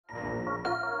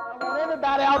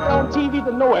everybody out there on TV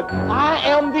to know it. I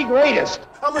am the greatest.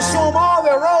 I'm going to show them all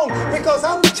they're wrong because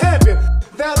I'm the champion.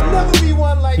 There'll never be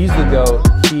one like He's the GOAT.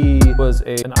 He was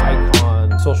an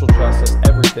icon, social justice,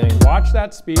 everything. Watch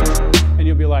that speech and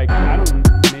you'll be like, I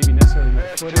don't maybe necessarily know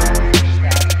what it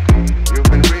is. You've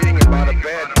been reading about a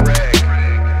bad rag.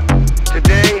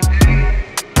 Today,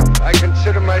 I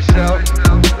consider myself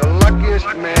the luckiest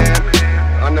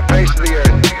man on the face of the earth.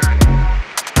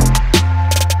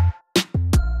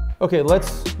 Okay,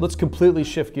 let's completely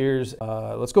shift gears.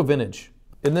 Let's go vintage.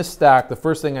 In this stack, the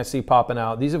first thing I see popping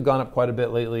out, these have gone up quite a bit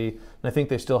lately, and I think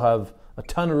they still have a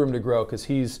ton of room to grow because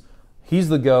he's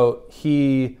the GOAT.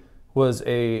 He was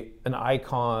an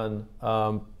icon,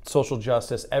 social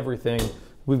justice, everything.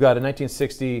 We've got a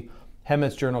 1960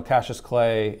 Hemet Journal Cassius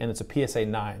Clay, and it's a PSA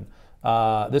 9.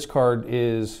 This card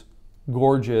is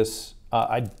gorgeous.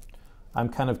 I'm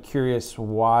kind of curious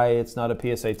why it's not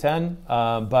a PSA 10,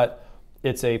 but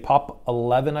it's a pop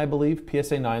 11, I believe,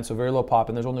 PSA 9, so very low pop,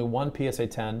 and there's only one PSA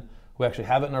 10. We actually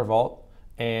have it in our vault,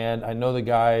 and I know the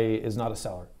guy is not a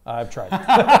seller. I've tried.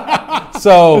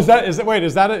 So is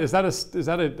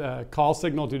that a call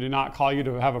signal to do not call you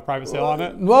to have a private sale on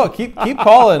it? Well, keep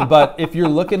calling, but if you're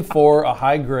looking for a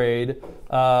high grade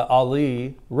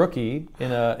Ali rookie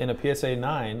in a PSA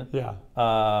 9,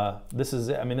 this is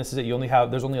it. I mean, this is it.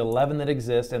 There's only 11 that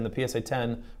exist, and the PSA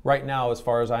 10 right now, as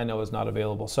far as I know, is not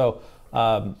available. So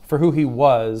for who he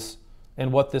was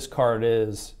and what this card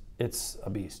is, it's a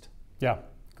beast. Yeah,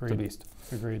 agreed. It's a beast.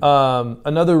 Agreed.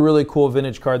 Another really cool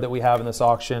vintage card that we have in this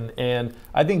auction, and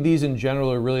I think these in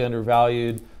general are really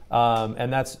undervalued,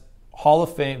 and that's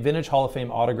vintage Hall of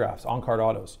Fame autographs, on-card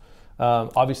autos.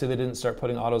 Obviously, they didn't start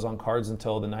putting autos on cards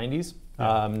until the 90s,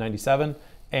 97,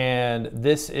 and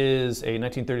this is a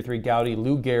 1933 Gaudi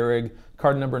Lou Gehrig,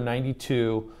 card number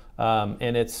 92,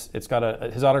 and it's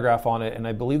got his autograph on it, and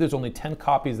I believe there's only 10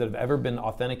 copies that have ever been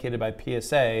authenticated by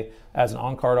PSA as an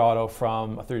on-card auto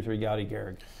from a 33 Gaudi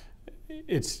Gehrig.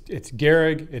 It's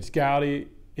Gehrig, it's Gaudi.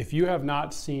 If you have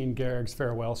not seen Gehrig's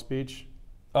farewell speech,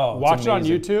 watch it on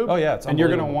YouTube. Oh yeah, and you're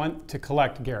going to want to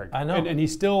collect Gehrig. I know. And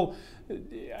he's still,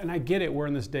 and I get it, we're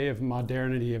in this day of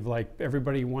modernity of like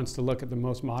everybody wants to look at the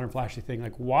most modern flashy thing.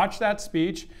 Like watch that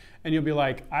speech and you'll be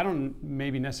like, I don't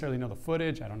maybe necessarily know the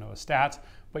footage, I don't know his stats,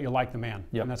 but you'll like the man.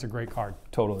 Yep. And that's a great card.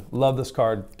 Totally. Love this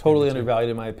card. Totally undervalued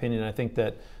in my opinion. I think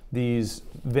that these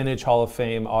vintage Hall of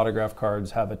Fame autograph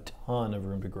cards have a ton of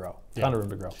room to grow. Ton of room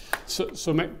to grow. So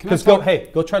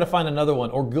go try to find another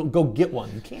one or go get one.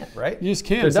 You can't, right? You just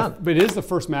can't. They're done. But it is the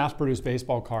first mass-produced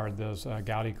baseball card, those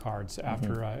Gaudi cards,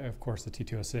 after, of course, the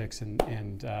T206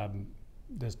 and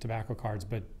those tobacco cards.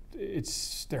 But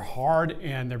they're hard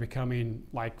and they're becoming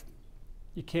like,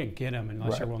 you can't get them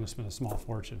unless you're willing to spend a small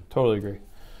fortune. Totally agree.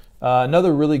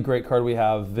 Another really great card we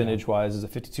have vintage-wise is a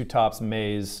 52 Topps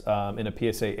Maze in a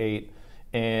PSA 8.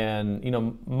 And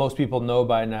most people know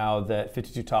by now that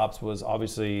 52 Topps was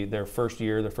obviously their first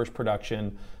year, their first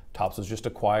production. Topps was just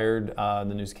acquired. The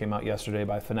news came out yesterday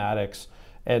by Fanatics.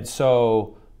 And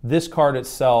so this card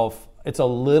itself, it's a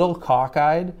little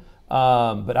cockeyed,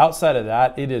 but outside of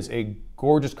that, it is a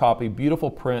gorgeous copy,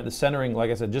 beautiful print. The centering, like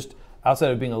I said, just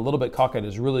outside of being a little bit cockeyed,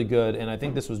 is really good, and I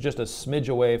think this was just a smidge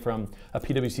away from a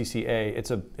PWCC A.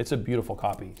 It's a beautiful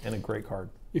copy and a great card.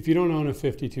 If you don't own a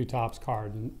 52 Topps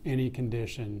card in any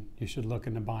condition, you should look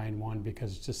into buying one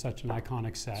because it's just such an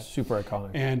iconic set. Super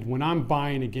iconic. And when I'm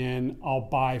buying again, I'll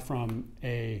buy from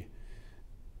a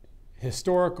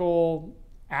historical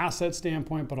asset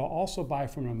standpoint, but I'll also buy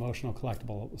from an emotional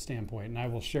collectible standpoint. And I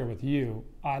will share with you,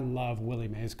 I love Willie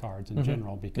Mays cards in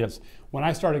general because when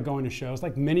I started going to shows,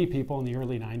 like many people in the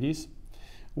early 90s,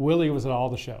 Willie was at all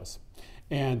the shows.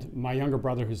 And my younger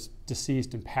brother, who's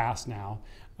deceased and passed now,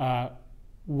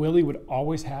 Willie would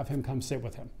always have him come sit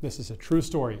with him. This is a true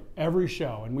story. Every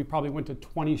show, and we probably went to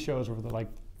 20 shows over the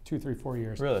 2, 3, 4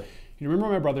 years. Really? You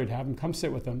remember my brother would have him come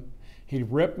sit with him.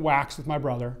 He'd rip wax with my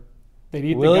brother. They'd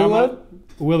eat Willie the gum. would?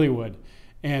 Willie would.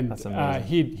 And That's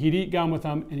amazing. He'd eat gum with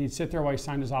them, and he'd sit there while he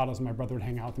signed his autos, and my brother would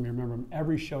hang out with him. I remember him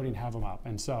every show, and he'd have him up.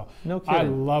 And so I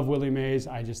love Willie Mays.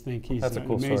 I just think he's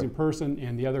an amazing person.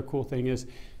 And the other cool thing is,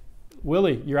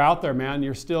 Willie, you're out there, man.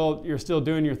 You're still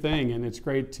doing your thing, and it's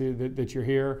great that you're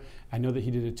here. I know that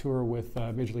he did a tour with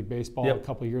Major League Baseball a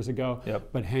couple of years ago,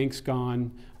 but Hank's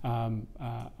gone.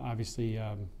 Obviously,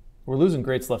 we're losing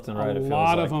greats left and right. A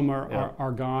lot of them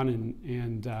are gone,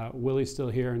 and Willie's still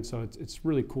here, and so it's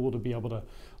really cool to be able to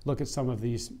look at some of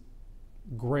these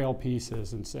grail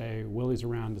pieces and say Willie's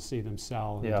around to see them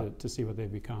sell and to see what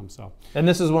they've become. So, and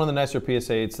this is one of the nicer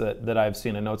PSA 8s that I've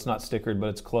seen. I know it's not stickered, but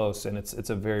it's close, and it's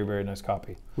a very, very nice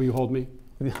copy. Will you hold me?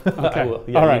 Okay. Well,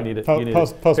 yeah, all right. You need it. Po- you need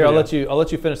post- it. post Here, I'll video.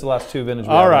 let you finish the last two vintage.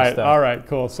 All we have in right. this stack. All right.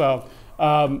 Cool. So,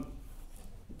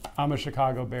 I'm a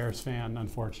Chicago Bears fan,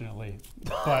 unfortunately.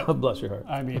 But Bless your heart.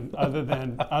 I mean, other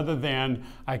than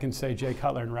I can say Jay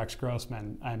Cutler and Rex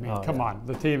Grossman. I mean, come on,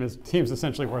 the team's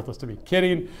essentially worthless to me.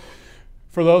 Kidding.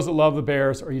 For those that love the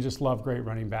Bears or you just love great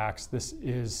running backs, this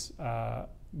is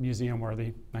museum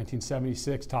worthy.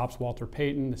 1976 Topps Walter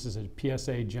Payton. This is a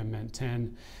PSA Gem Mint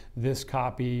 10. This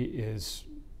copy is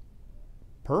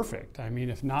perfect. I mean,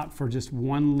 if not for just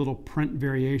one little print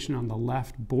variation on the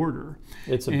left border.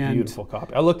 It's a beautiful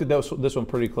copy. I looked at this one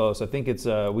pretty close. I think it's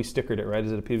we stickered it, right?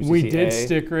 Is it a PWCC We did A?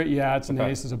 sticker it. Yeah, it's an A.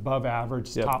 It's above average.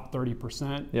 It's Yep. top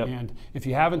 30%. Yep. And if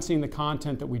you haven't seen the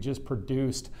content that we just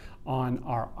produced on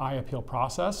our eye appeal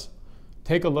process,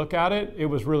 take a look at it. It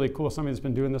was really cool. Somebody that's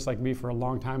been doing this like me for a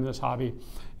long time in this hobby.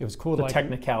 It was cool to like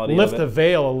technicality lift of it. the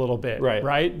veil a little bit,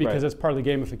 Right. Because Right. it's part of the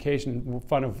gamification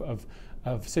fun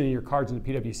of sending your cards into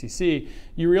PWCC.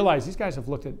 You realize these guys have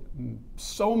looked at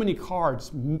so many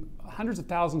cards, hundreds of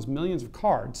thousands, millions of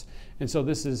cards, and so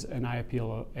this is an eye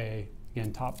appeal A,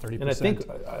 again, top 30%. And I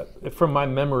think from my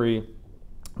memory,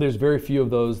 there's very few of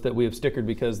those that we have stickered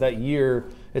because that year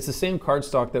it's the same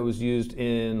cardstock that was used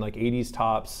in like 80s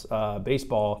Topps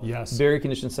baseball. Yes. Very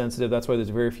condition sensitive. That's why there's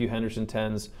very few Henderson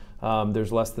 10s.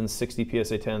 There's less than 60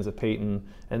 PSA 10s at Payton,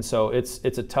 and so it's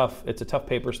a tough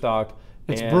paper stock.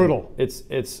 It's brutal.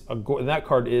 And that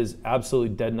card is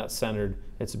absolutely dead nut centered.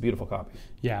 It's a beautiful copy.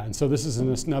 Yeah, and so this is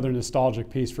another nostalgic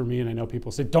piece for me, and I know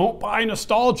people say, don't buy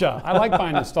nostalgia. I like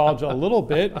buying nostalgia a little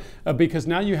bit because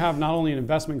now you have not only an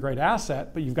investment grade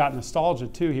asset, but you've got nostalgia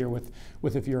too here with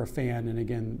if you're a fan, and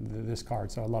again, this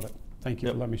card, so I love it. Thank you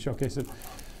for letting me showcase it.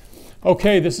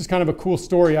 Okay, this is kind of a cool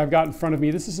story I've got in front of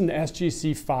me. This is an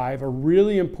SGC5, a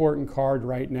really important card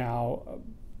right now,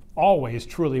 always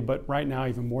truly, but right now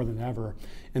even more than ever,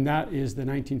 and that is the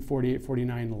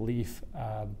 1948-49 Leaf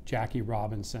Jackie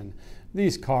Robinson.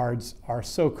 These cards are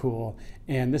so cool,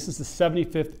 and this is the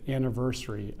 75th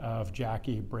anniversary of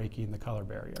Jackie breaking the color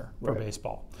barrier for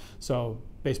baseball. So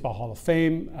Baseball Hall of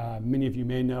Fame, many of you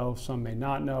may know, some may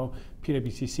not know,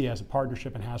 PWCC has a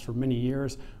partnership and has for many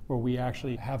years where we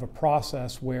actually have a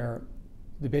process where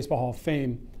the Baseball Hall of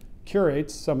Fame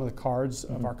curates some of the cards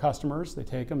of our customers. They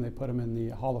take them, they put them in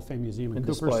the Hall of Fame Museum in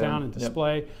Cooperstown and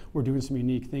display. We're doing some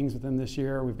unique things with them this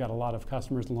year. We've got a lot of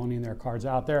customers loaning their cards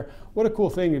out there. What a cool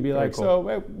thing to be like, cool. so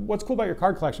hey, what's cool about your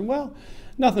card collection? Well,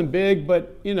 nothing big,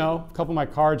 but you know, a couple of my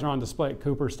cards are on display at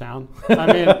Cooperstown.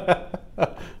 I mean,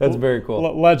 That's very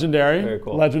cool. Legendary. Very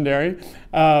cool. Legendary.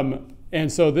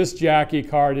 And so this Jackie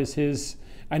card is his.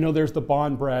 I know there's the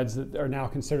Bond Breads that are now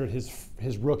considered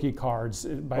his rookie cards.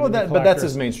 By many But that's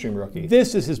his collectors. mainstream rookie.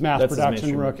 This is his mass That's his production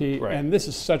mainstream rookie, right. and this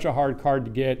is such a hard card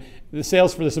to get. The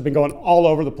sales for this have been going all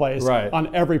over the place Right.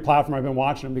 on every platform I've been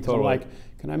watching them because Totally. I'm like,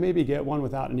 can I maybe get one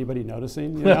without anybody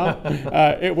noticing? You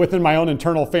know, within my own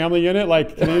internal family unit,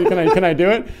 like can I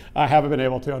do it? I haven't been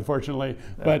able to, unfortunately,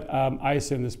 but I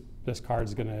assume this card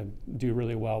is going to do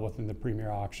really well within the premier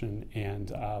auction,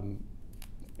 and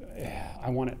I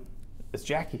want it. It's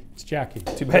Jackie. It's Jackie.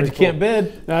 Too bad you can't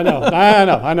bid. I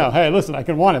know. Hey, listen, I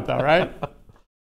can want it though, right?